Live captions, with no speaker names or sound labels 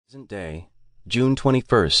Present day, June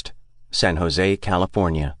 21st, San Jose,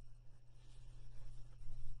 California.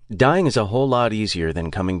 Dying is a whole lot easier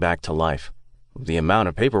than coming back to life. The amount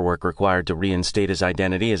of paperwork required to reinstate his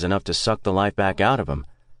identity is enough to suck the life back out of him.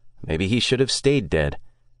 Maybe he should have stayed dead,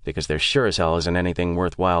 because there sure as hell isn't anything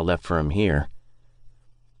worthwhile left for him here.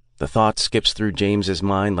 The thought skips through James's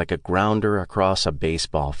mind like a grounder across a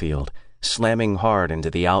baseball field, slamming hard into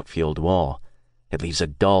the outfield wall. It leaves a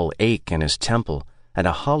dull ache in his temple and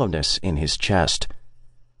a hollowness in his chest.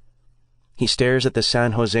 He stares at the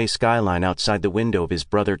San Jose skyline outside the window of his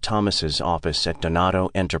brother Thomas's office at Donato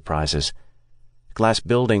Enterprises. Glass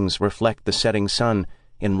buildings reflect the setting sun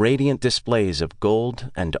in radiant displays of gold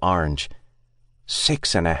and orange.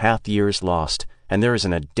 6.5 years lost, and there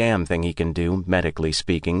isn't a damn thing he can do, medically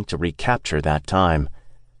speaking, to recapture that time.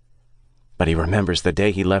 But he remembers the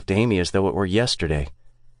day he left Amy as though it were yesterday.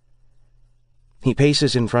 He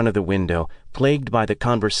paces in front of the window, plagued by the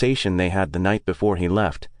conversation they had the night before he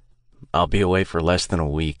left. "I'll be away for less than a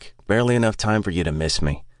week, barely enough time for you to miss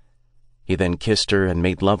me." He then kissed her and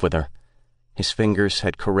made love with her. His fingers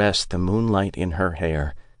had caressed the moonlight in her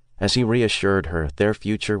hair, as he reassured her their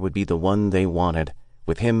future would be the one they wanted,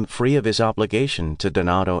 with him free of his obligation to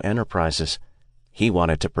Donato Enterprises. He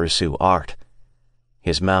wanted to pursue art.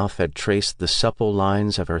 His mouth had traced the supple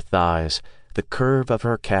lines of her thighs, the curve of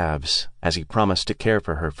her calves, as he promised to care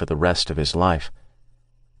for her for the rest of his life.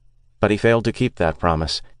 But he failed to keep that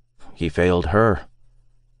promise. He failed her.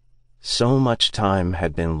 So much time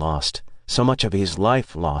had been lost, so much of his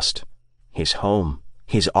life lost. His home,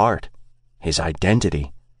 his art, his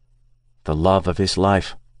identity, the love of his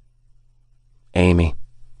life. Amy.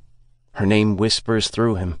 Her name whispers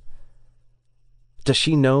through him. Does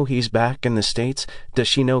she know he's back in the States? Does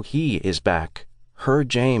she know he is back? Her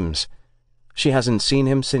James. She hasn't seen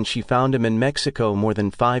him since she found him in Mexico more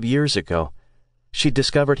than 5 years ago. She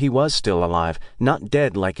discovered he was still alive, not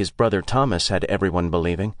dead like his brother Thomas had everyone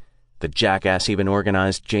believing. The jackass even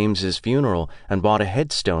organized James's funeral and bought a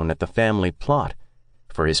headstone at the family plot.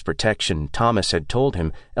 For his protection, Thomas had told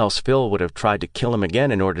him, else Phil would have tried to kill him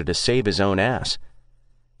again in order to save his own ass.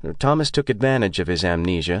 Thomas took advantage of his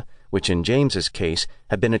amnesia, which in James's case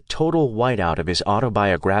had been a total whiteout of his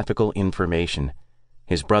autobiographical information.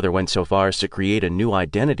 His brother went so far as to create a new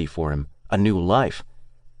identity for him, a new life.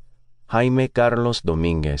 Jaime Carlos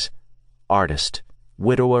Dominguez, artist,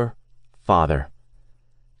 widower, father.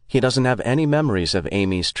 He doesn't have any memories of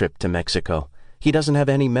Amy's trip to Mexico. He doesn't have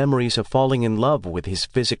any memories of falling in love with his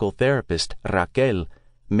physical therapist, Raquel,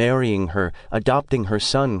 marrying her, adopting her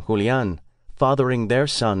son, Julian, fathering their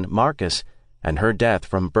son, Marcus, and her death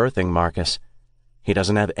from birthing Marcus. He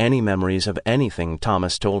doesn't have any memories of anything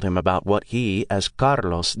Thomas told him about what he, as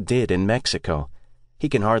Carlos, did in Mexico. He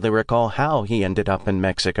can hardly recall how he ended up in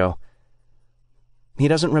Mexico. He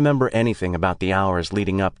doesn't remember anything about the hours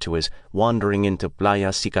leading up to his wandering into Playa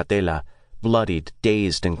Cicatela, bloodied,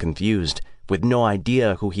 dazed, and confused, with no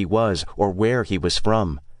idea who he was or where he was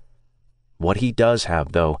from. What he does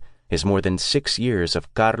have, though, is more than 6 years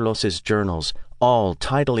of Carlos's journals, all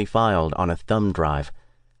tidily filed on a thumb drive.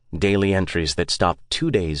 Daily entries that stopped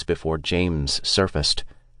 2 days before James surfaced.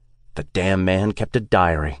 The damn man kept a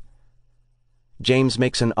diary. James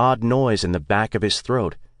makes an odd noise in the back of his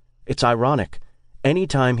throat. It's ironic. Any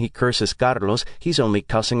time he curses Carlos, he's only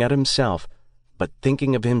cussing at himself. But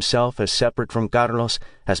thinking of himself as separate from Carlos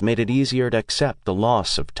has made it easier to accept the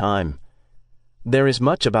loss of time. There is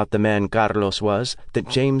much about the man Carlos was that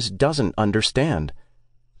James doesn't understand.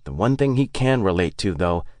 The one thing he can relate to,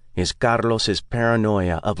 though, is Carlos's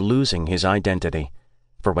paranoia of losing his identity.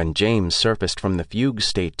 For when James surfaced from the fugue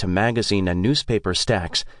state to magazine and newspaper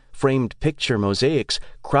stacks, framed picture mosaics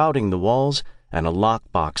crowding the walls, and a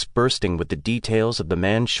lockbox bursting with the details of the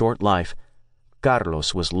man's short life,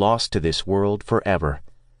 Carlos was lost to this world forever.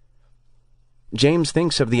 James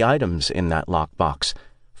thinks of the items in that lockbox: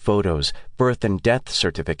 photos, birth and death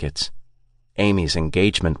certificates, Amy's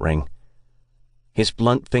engagement ring. His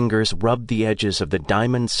blunt fingers rubbed the edges of the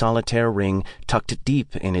diamond solitaire ring tucked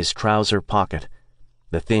deep in his trouser pocket.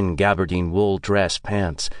 The thin gabardine wool dress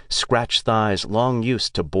pants, scratched thighs long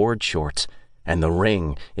used to board shorts, and the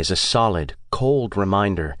ring is a solid, cold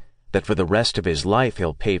reminder that for the rest of his life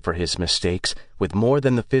he'll pay for his mistakes with more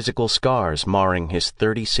than the physical scars marring his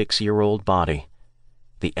 36-year-old body.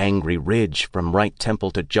 The angry ridge from right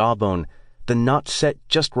temple to jawbone, the not set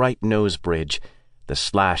just right nose bridge, the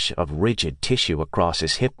slash of rigid tissue across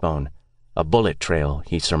his hip bone, a bullet trail,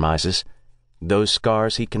 he surmises. Those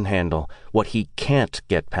scars he can handle. What he can't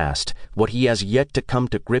get past, what he has yet to come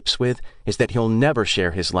to grips with, is that he'll never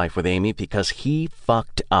share his life with Amy because he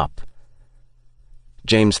fucked up.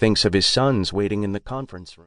 James thinks of his sons waiting in the conference room.